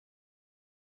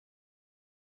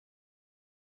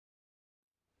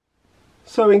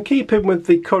So in keeping with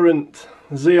the current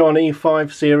Xeon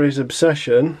E5 series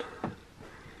obsession,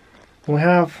 we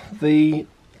have the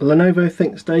Lenovo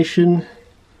ThinkStation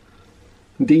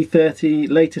D30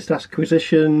 latest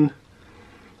acquisition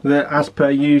that, as per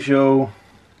usual,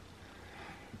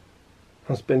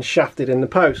 has been shafted in the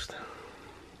post.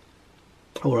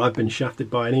 Or I've been shafted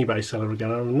by an eBay seller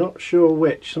again, I'm not sure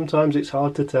which, sometimes it's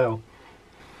hard to tell.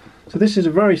 So this is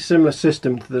a very similar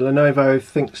system to the Lenovo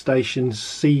ThinkStation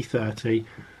C30,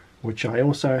 which I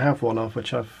also have one of,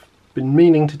 which I've been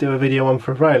meaning to do a video on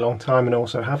for a very long time and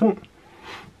also haven't.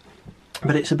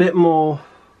 But it's a bit more,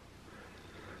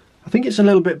 I think it's a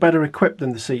little bit better equipped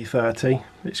than the C30.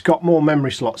 It's got more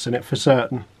memory slots in it for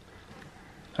certain.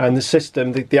 And the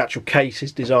system, the actual case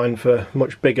is designed for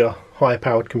much bigger, higher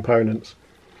powered components.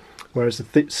 Whereas the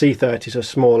C30s are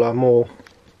smaller, more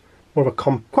of a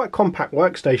quite compact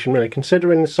workstation really,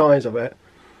 considering the size of it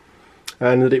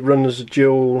and that it runs a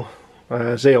dual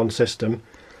Xeon system.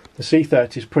 The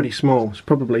C30 is pretty small. It's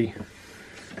probably,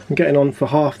 I'm getting on for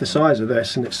half the size of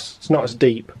this, and it's not as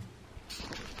deep.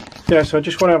 Yeah, so I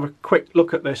just want to have a quick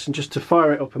look at this and just to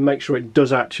fire it up and make sure it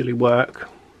does actually work.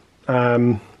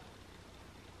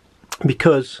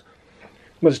 Because,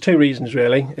 well, there's two reasons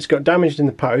really. It's got damaged in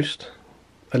the post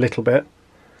a little bit,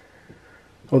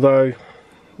 although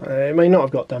it may not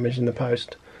have got damaged in the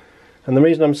post. And the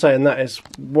reason I'm saying that is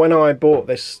when I bought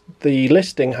this, the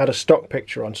listing had a stock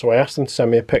picture on, so I asked them to send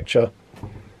me a picture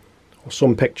or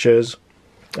some pictures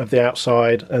of the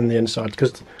outside and the inside,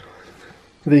 because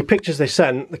the pictures they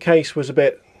sent, the case was a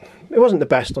bit, it wasn't the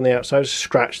best on the outside. It was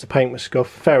scratched, the paint was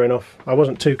scuffed, fair enough, I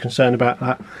wasn't too concerned about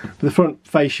that. But the front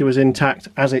fascia was intact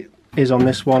as it is on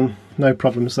this one, no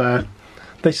problems there.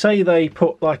 They say they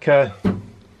put like a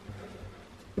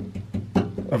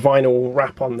vinyl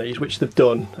wrap on these, which they've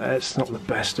done. It's not the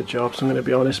best of jobs, I'm going to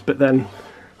be honest, but then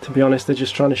to be honest they're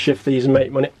just trying to shift these and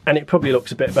make money, and it probably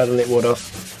looks a bit better than it would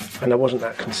have, and I wasn't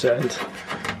that concerned.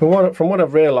 But from what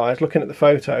I've realised looking at the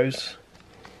photos,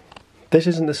 this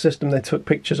isn't the system they took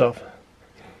pictures of.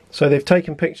 So they've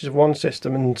taken pictures of one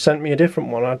system and sent me a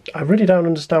different one. I really don't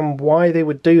understand why they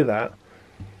would do that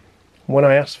when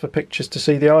I asked for pictures to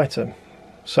see the item.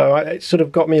 So it sort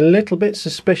of got me a little bit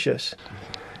suspicious.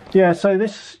 Yeah, so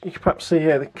this, you can perhaps see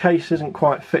here, the case isn't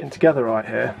quite fitting together right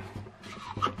here.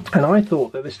 And I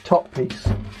thought that this top piece,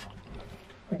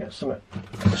 I get some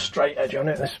a straight edge on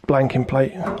it, this blanking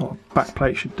plate, or back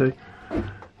plate should do.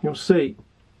 You'll see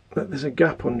that there's a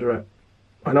gap under it.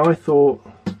 And I thought,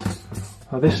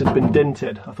 oh, this had been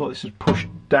dinted. I thought this was pushed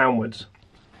downwards.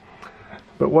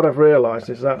 But what I've realised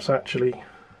is that's actually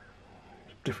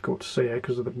difficult to see here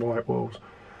because of the white walls.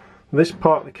 This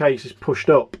part of the case is pushed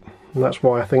up, and that's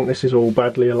why I think this is all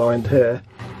badly aligned here.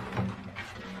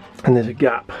 And there's a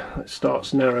gap that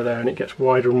starts narrow there and it gets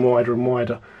wider and wider and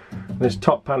wider. And this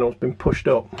top panel's been pushed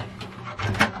up.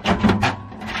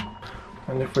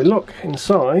 And if we look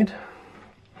inside,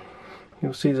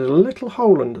 you'll see there's a little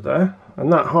hole under there,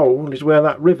 and that hole is where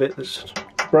that rivet that's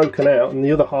broken out, and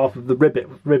the other half of the rivet.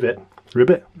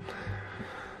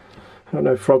 I don't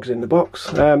know, frogs in the box.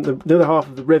 The other half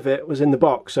of the rivet was in the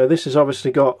box, so this has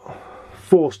obviously got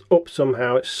forced up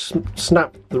somehow. It's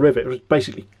snapped the rivet, it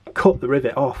basically cut the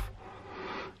rivet off,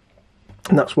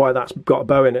 and that's why that's got a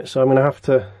bow in it. So I'm going to have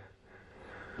to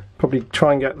probably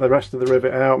try and get the rest of the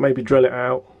rivet out, maybe drill it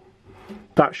out.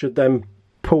 That should then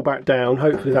pull back down.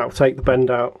 Hopefully that will take the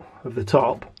bend out of the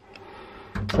top,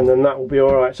 and then that will be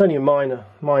alright. It's only a minor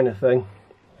thing.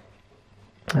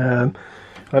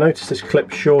 I noticed this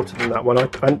clip's shorter than that one,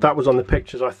 and that was on the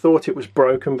pictures. I thought it was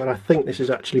broken, but I think this is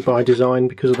actually by design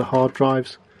because of the hard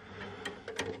drives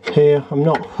here. I'm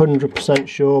not 100%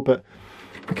 sure, but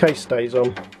the case stays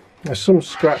on. There's some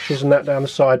scratches and that down the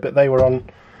side, but they were on,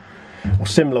 or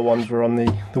similar ones were on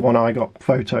the one I got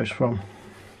photos from.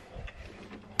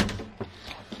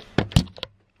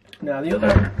 Now the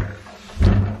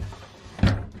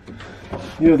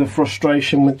other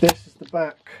frustration with this is the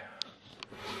back.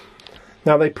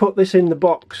 Now they put this in the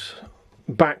box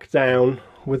back down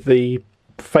with the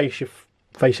fascia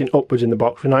facing upwards in the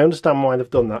box, and I understand why they've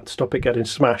done that, to stop it getting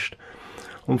smashed.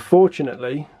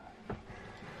 Unfortunately,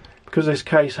 because this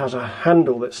case has a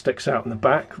handle that sticks out in the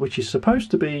back, which is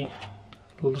supposed to be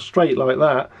a little straight like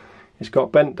that, it's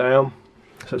got bent down,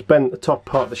 so it's bent the top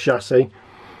part of the chassis,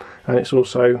 and it's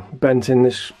also bent in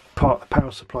this part of the power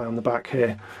supply on the back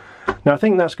here. Now I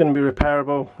think that's going to be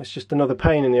repairable. It's just another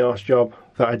pain in the arse job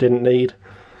that I didn't need,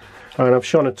 and I've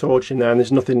shone a torch in there and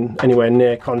there's nothing anywhere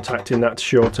near contacting that to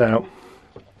short out,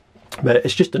 but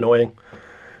it's just annoying,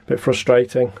 a bit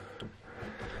frustrating.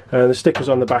 The stickers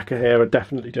on the back of here are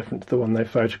definitely different to the one they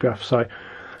photographed, so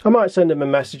I might send him a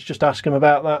message, just ask him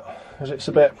about that, because it's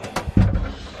a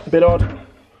bit odd.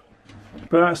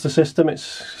 But that's the system.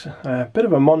 It's a bit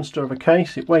of a monster of a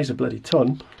case. It weighs a bloody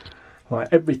ton. Like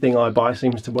everything I buy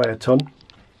seems to weigh a ton.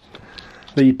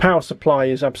 The power supply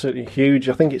is absolutely huge.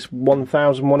 I think it's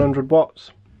 1,100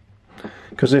 watts.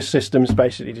 Because this system is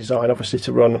basically designed obviously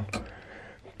to run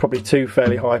probably 2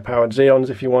 fairly high powered Xeons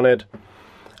if you wanted.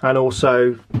 And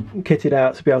also kitted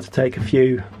out to be able to take a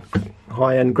few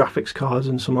high-end graphics cards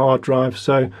and some hard drives.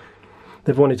 So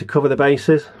they've wanted to cover the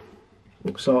bases.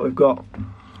 Looks like we've got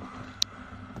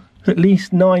at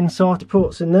least 9 SATA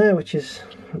ports in there, which is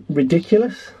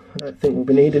ridiculous. I don't think we'll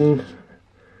be needing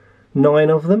 9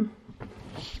 of them.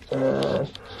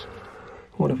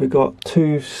 What have we got?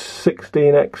 2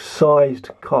 16x sized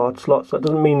card slots. That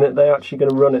doesn't mean that they're actually going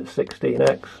to run at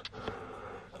 16x.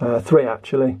 3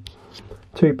 actually.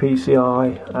 2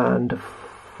 PCI and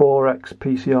 4x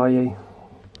PCIe.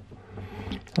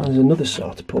 There's another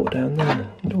SATA port down there. I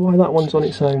wonder why that one's on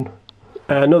its own.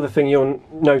 Another thing you'll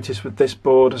notice with this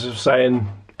board, as I was saying,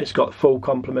 it's got the full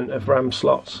complement of RAM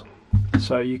slots.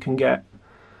 So you can get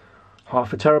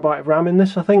half a terabyte of RAM in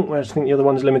this, I think, whereas I think the other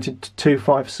one's limited to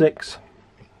 256.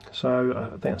 So I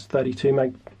think that's 32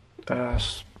 meg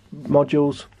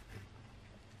modules.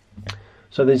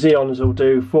 So the Xeons will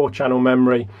do 4-channel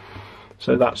memory,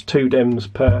 so that's 2 DIMMs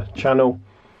per channel,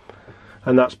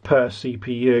 and that's per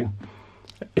CPU.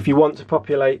 If you want to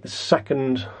populate the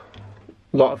second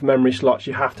lot of memory slots,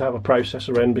 you have to have a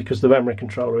processor in, because the memory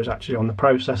controller is actually on the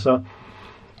processor.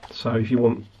 So if you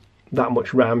want that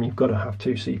much RAM, you've got to have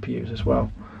 2 CPUs as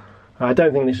well. I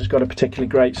don't think this has got a particularly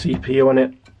great CPU on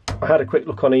it. I had a quick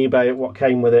look on eBay at what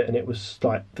came with it, and it was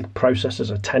like the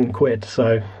processors are 10 quid,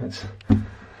 so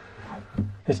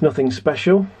it's nothing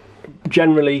special.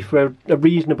 Generally, for a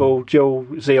reasonable dual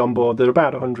Xeon board, they're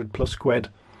about 100 plus quid.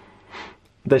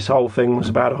 This whole thing was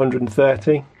about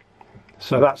 130,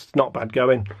 so that's not bad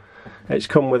going. It's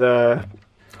come with a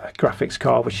graphics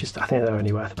card, which is, I think they're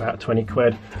only worth about 20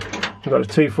 quid. We've got a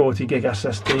 240 gig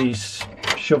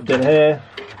SSD shoved in here.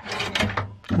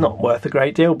 Not worth a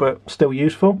great deal, but still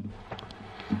useful.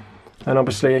 And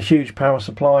obviously a huge power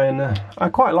supply, and I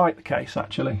quite like the case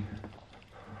actually.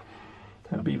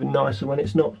 That'll be even nicer when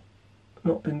it's not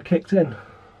been kicked in.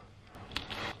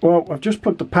 Well, I've just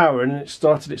plugged the power in and it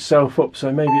started itself up,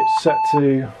 so maybe it's set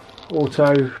to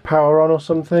auto power on or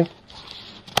something.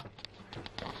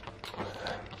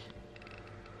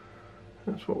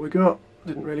 That's what we got.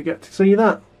 Didn't really get to see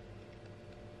that.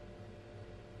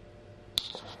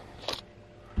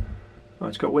 Oh,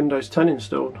 it's got Windows 10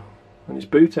 installed and it's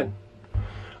booting.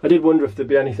 I did wonder if there'd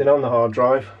be anything on the hard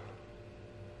drive.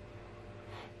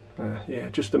 Yeah,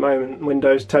 just a moment.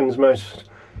 Windows 10's most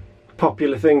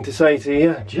popular thing to say to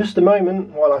you. Just a moment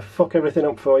while I fuck everything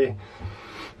up for you.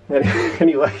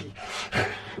 Anyway,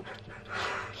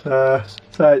 so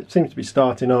it seems to be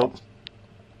starting up.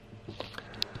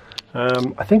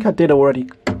 I think I did already.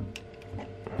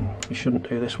 You shouldn't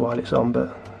do this while it's on,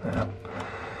 but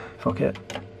fuck it.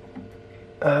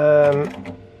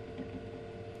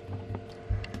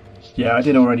 Yeah, I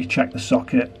did already check the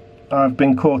socket. I've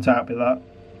been caught out with that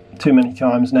too many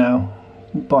times now,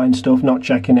 buying stuff, not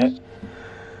checking it,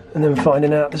 and then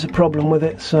finding out there's a problem with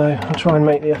it. So I'll try and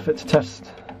make the effort to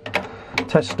test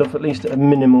stuff at least at a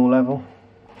minimal level.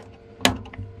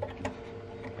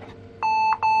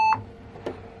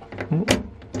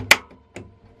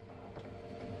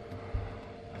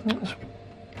 It's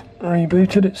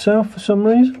rebooted itself for some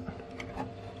reason.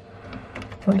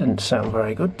 That didn't sound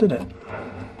very good, did it?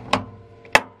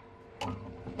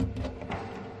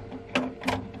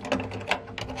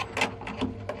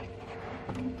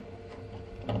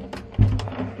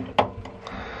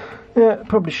 Yeah,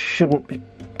 probably shouldn't be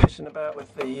pissing about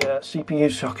with the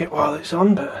CPU socket while it's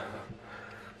on, but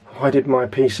why did my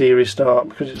PC restart?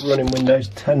 Because it's running Windows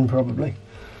 10 probably.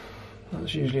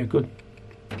 That's usually a good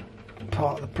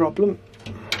part of the problem.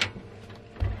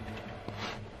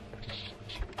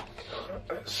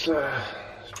 Let's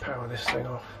power this thing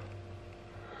off.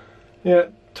 Yeah,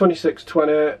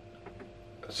 2620,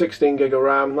 16 gig of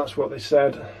RAM, that's what they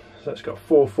said. So it's got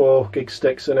 4 gig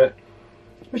sticks in it,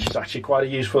 which is actually quite a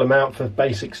useful amount for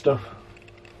basic stuff.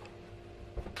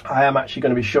 I am actually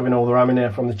going to be shoving all the RAM in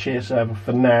here from the Chia server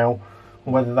for now.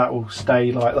 Whether that will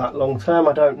stay like that long term,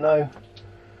 I don't know.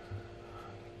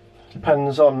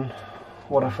 Depends on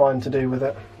what I find to do with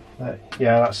it. But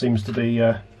yeah, that seems to be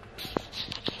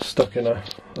stuck in a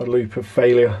loop of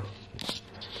failure.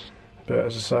 But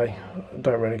as I say, I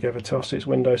don't really give a toss. It's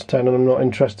Windows 10 and I'm not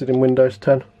interested in Windows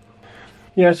 10.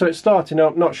 Yeah, so it's starting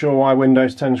up. Not sure why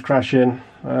Windows 10's crashing,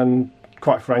 and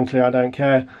quite frankly I don't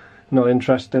care. Not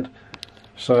interested.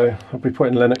 so I'll be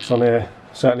putting Linux on here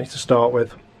certainly to start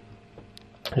with,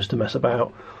 just to mess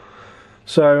about.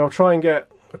 So I'll try and get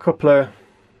a couple of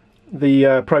the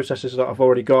processors that I've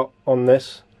already got on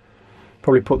this.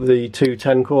 Probably put the two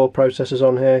 10-core processors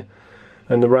on here,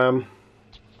 and the RAM,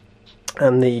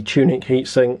 and the Tunic heat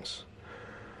sinks.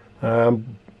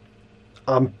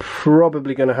 I'm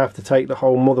probably going to have to take the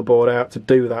whole motherboard out to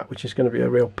do that, which is going to be a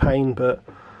real pain, but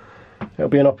it'll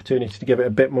be an opportunity to give it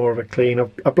a bit more of a clean.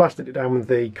 I've blasted it down with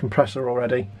the compressor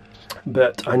already,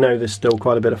 but I know there's still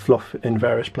quite a bit of fluff in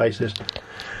various places.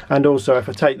 And also, if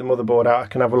I take the motherboard out, I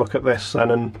can have a look at this then,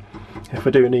 and if I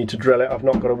do need to drill it, I've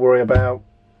not got to worry about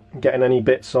getting any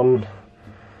bits on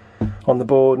the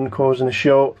board and causing a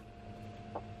short.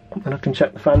 And I can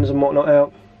check the fans and whatnot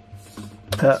out.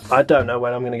 I don't know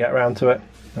when I'm going to get around to it.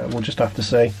 We'll just have to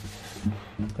see.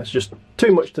 There's just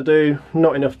too much to do,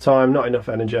 not enough time, not enough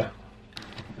energy.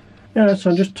 Yeah,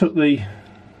 so I just took the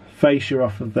fascia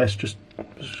off of this, just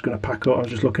going to pack up. I was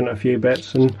just looking at a few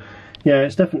bits, and yeah,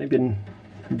 it's definitely been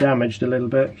damaged a little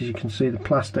bit, because you can see the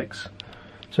plastics.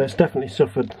 So it's definitely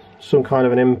suffered some kind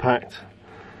of an impact.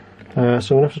 So I'm going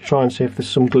to have to try and see if there's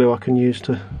some glue I can use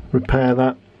to repair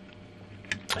that.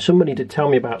 Somebody did tell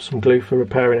me about some glue for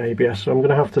repairing ABS, so I'm going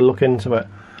to have to look into it.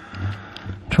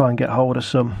 Try and get hold of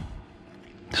something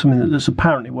that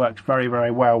apparently works very,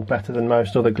 very well, better than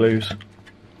most other glues.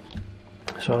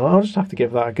 So I'll just have to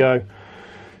give that a go.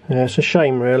 Yeah, it's a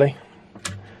shame really,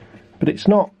 but it's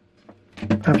not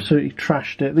absolutely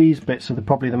trashed it. These bits are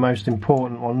probably the most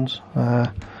important ones,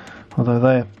 although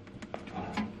they're,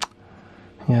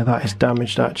 yeah, that is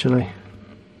damaged actually.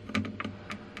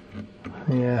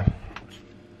 Yeah,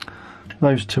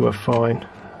 those two are fine.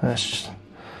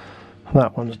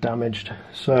 That one's damaged,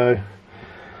 so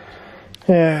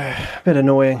yeah, a bit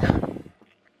annoying.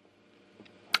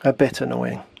 A bit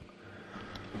annoying.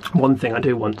 One thing I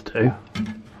do want to do,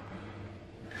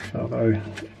 although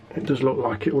it does look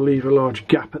like it will leave a large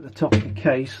gap at the top of the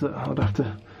case that I'd have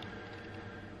to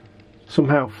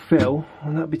somehow fill,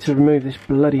 and that'd be to remove this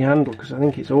bloody handle, because I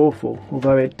think it's awful.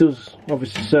 Although it does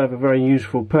obviously serve a very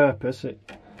useful purpose,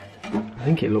 I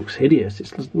think it looks hideous.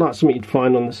 It's like something you'd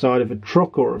find on the side of a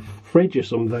truck or a fridge or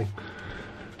something.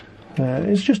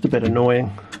 It's just a bit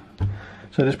annoying.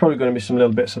 So there's probably going to be some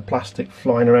little bits of plastic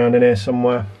flying around in here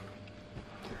somewhere.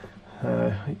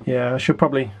 Yeah, I should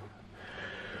probably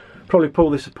pull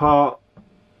this apart,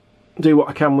 do what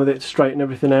I can with it to straighten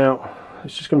everything out.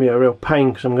 It's just going to be a real pain,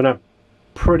 because I'm going to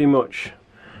pretty much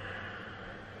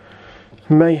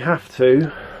may have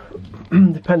to,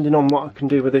 depending on what I can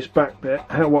do with this back bit,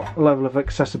 what level of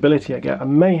accessibility I get, I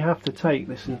may have to take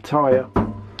this entire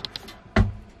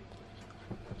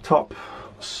top,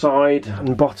 side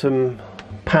and bottom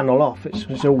panel off.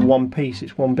 It's all one piece,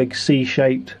 it's one big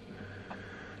C-shaped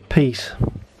piece.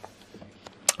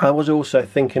 I was also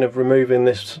thinking of removing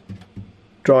this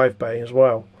drive bay as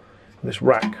well, this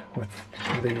rack with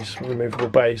these removable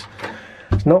bays.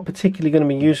 It's not particularly going to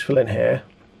be useful in here.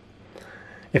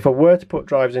 If I were to put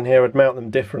drives in here, I'd mount them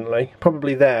differently,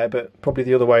 probably there, but probably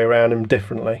the other way around them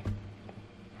differently.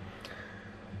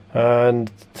 And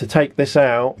to take this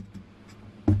out,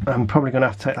 I'm probably going to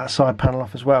have to take that side panel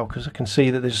off as well, because I can see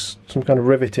that there's some kind of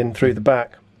riveting through the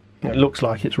back. It looks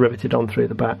like it's riveted on through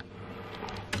the back.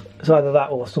 It's either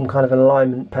that or some kind of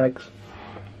alignment pegs.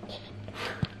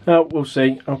 We'll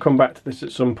see. I'll come back to this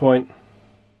at some point.